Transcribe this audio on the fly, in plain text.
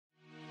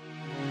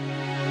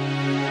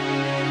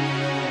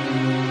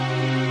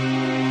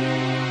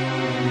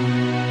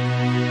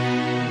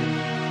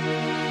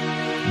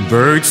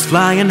Birds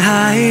flying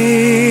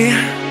high,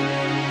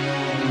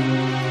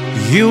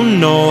 you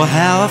know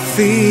how I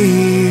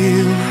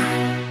feel.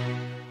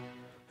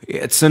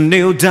 It's a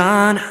new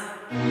dawn,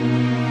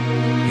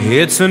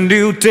 it's a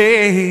new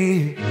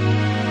day,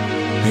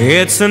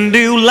 it's a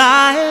new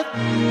life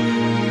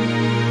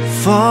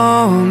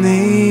for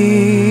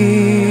me.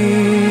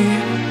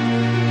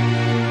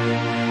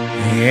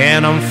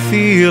 And I'm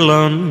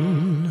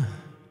feeling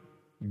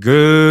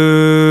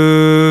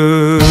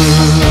good.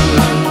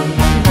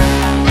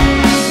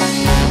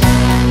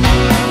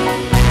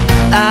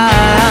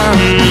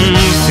 I'm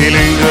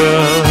feeling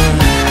good.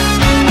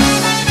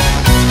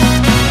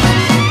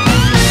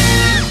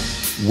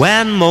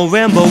 When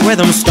marimba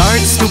rhythm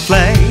starts to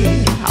play,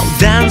 I'll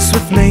dance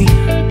with me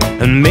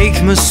and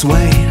make me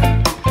sway.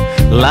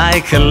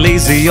 Like a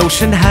lazy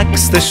ocean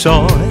hugs the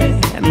shore,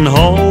 and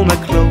hold me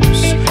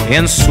close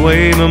and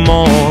sway me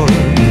more.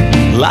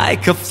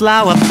 Like a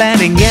flower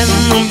bending in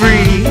the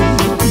breeze,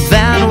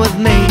 bend with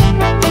me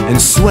and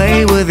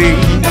sway with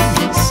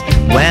ease.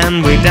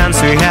 When we dance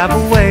we have a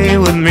way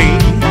with me,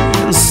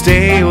 and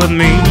stay with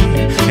me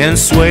and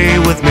sway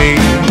with me.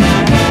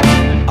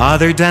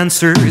 Other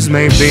dancers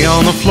may be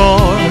on the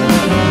floor,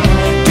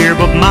 dear,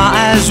 but my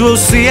eyes will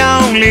see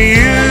only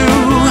you.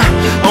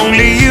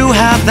 Only you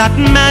have that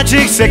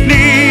magic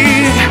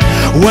technique.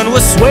 When we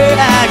sway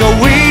like a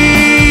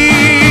weed,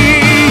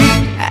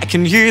 I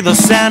can hear the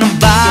sound of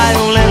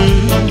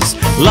violins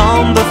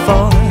long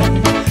before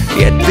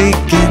it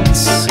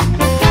begins.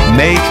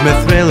 Make me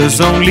thrill as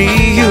only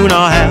you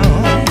know how,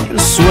 and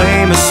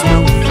sway me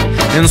smooth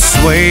and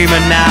sway me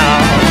now.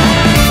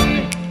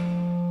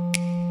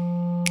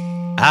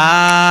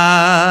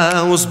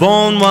 I was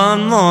born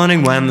one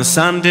morning when the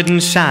sun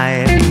didn't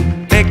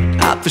shine.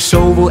 Picked up the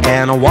shovel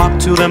and I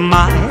walked to the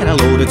mine. I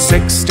loaded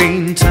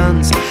 16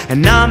 tons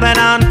and I'm an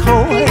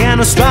encore. And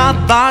a straw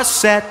bar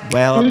said,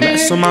 well,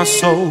 bless my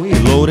soul, you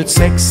loaded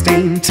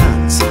 16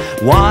 tons,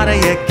 what do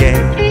you get?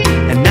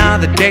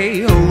 Another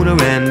day older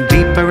and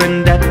deeper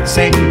in debt,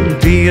 saying,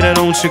 Peter,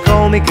 don't you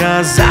call me,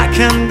 cause I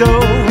can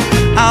go.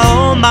 I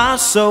owe my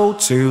soul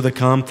to the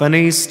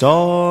company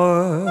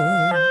store.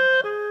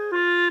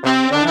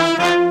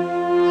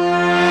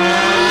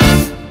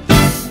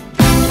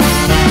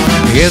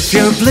 If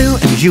you're blue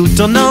and you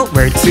don't know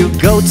where to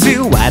go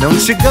to, why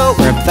don't you go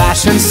where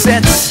fashion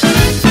sits?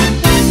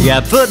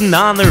 Yeah, Puttin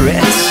On The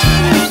Ritz.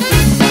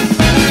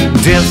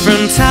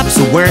 Different types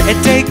of wear a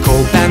day,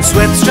 coat pants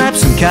with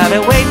stripes and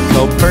cutaway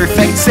coat,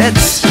 perfect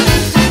sits.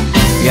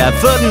 Yeah,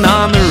 Puttin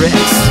On The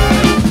Ritz.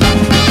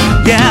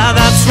 Yeah,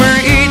 that's where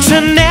each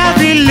and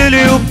every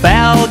little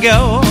belle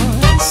goes.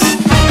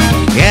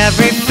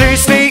 Every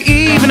Thursday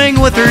evening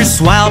with her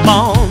swell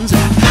bones,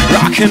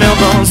 rockin' her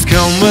bones.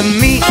 Come with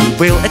me,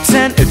 we'll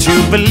attend a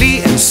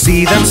jubilee and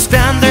see them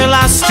spend their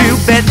last 2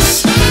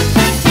 bits.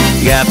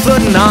 Yeah,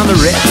 Puttin On The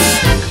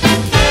Ritz.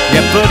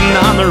 Yeah, Puttin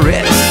On The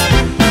Ritz.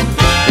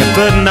 Yeah,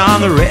 Puttin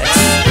On The Ritz.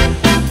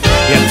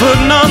 Yeah,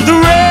 Puttin On The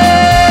Ritz.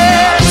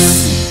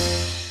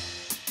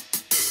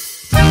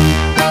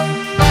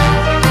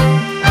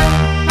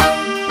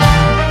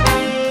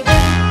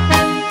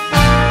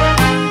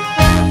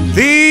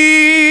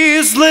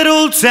 These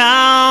little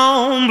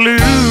town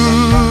blues,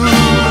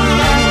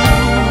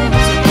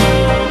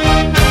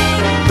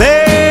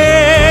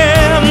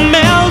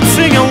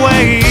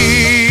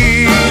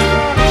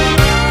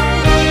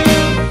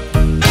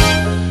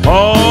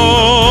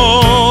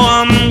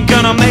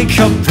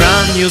 a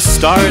brand new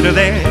starter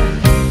there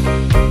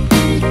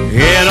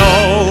in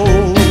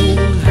old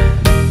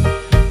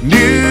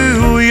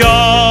New York.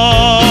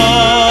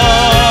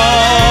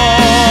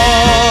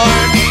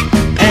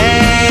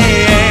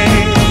 And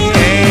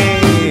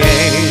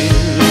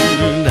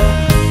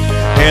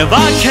if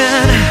I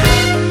can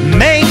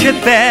make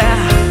it there,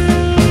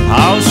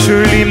 I'll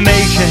surely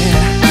make it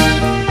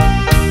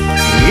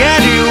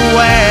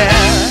anywhere.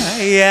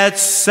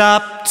 It's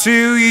up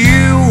to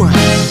you,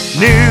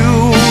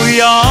 New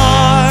York.